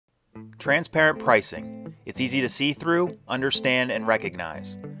Transparent pricing. It's easy to see through, understand, and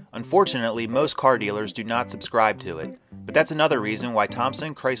recognize. Unfortunately, most car dealers do not subscribe to it, but that's another reason why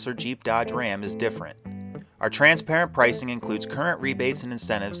Thompson, Chrysler, Jeep, Dodge, Ram is different. Our transparent pricing includes current rebates and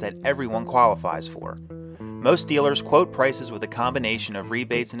incentives that everyone qualifies for. Most dealers quote prices with a combination of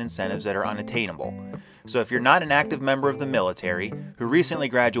rebates and incentives that are unattainable. So if you're not an active member of the military who recently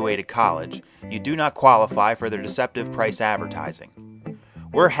graduated college, you do not qualify for their deceptive price advertising.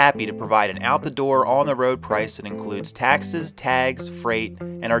 We're happy to provide an out-the-door, on-the-road price that includes taxes, tags, freight,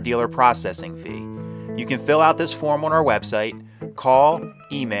 and our dealer processing fee. You can fill out this form on our website, call,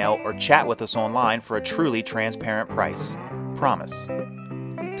 email, or chat with us online for a truly transparent price. Promise.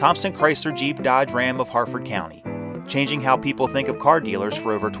 Thompson, Chrysler, Jeep, Dodge, Ram of Harford County, changing how people think of car dealers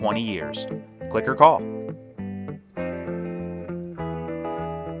for over 20 years. Click or call.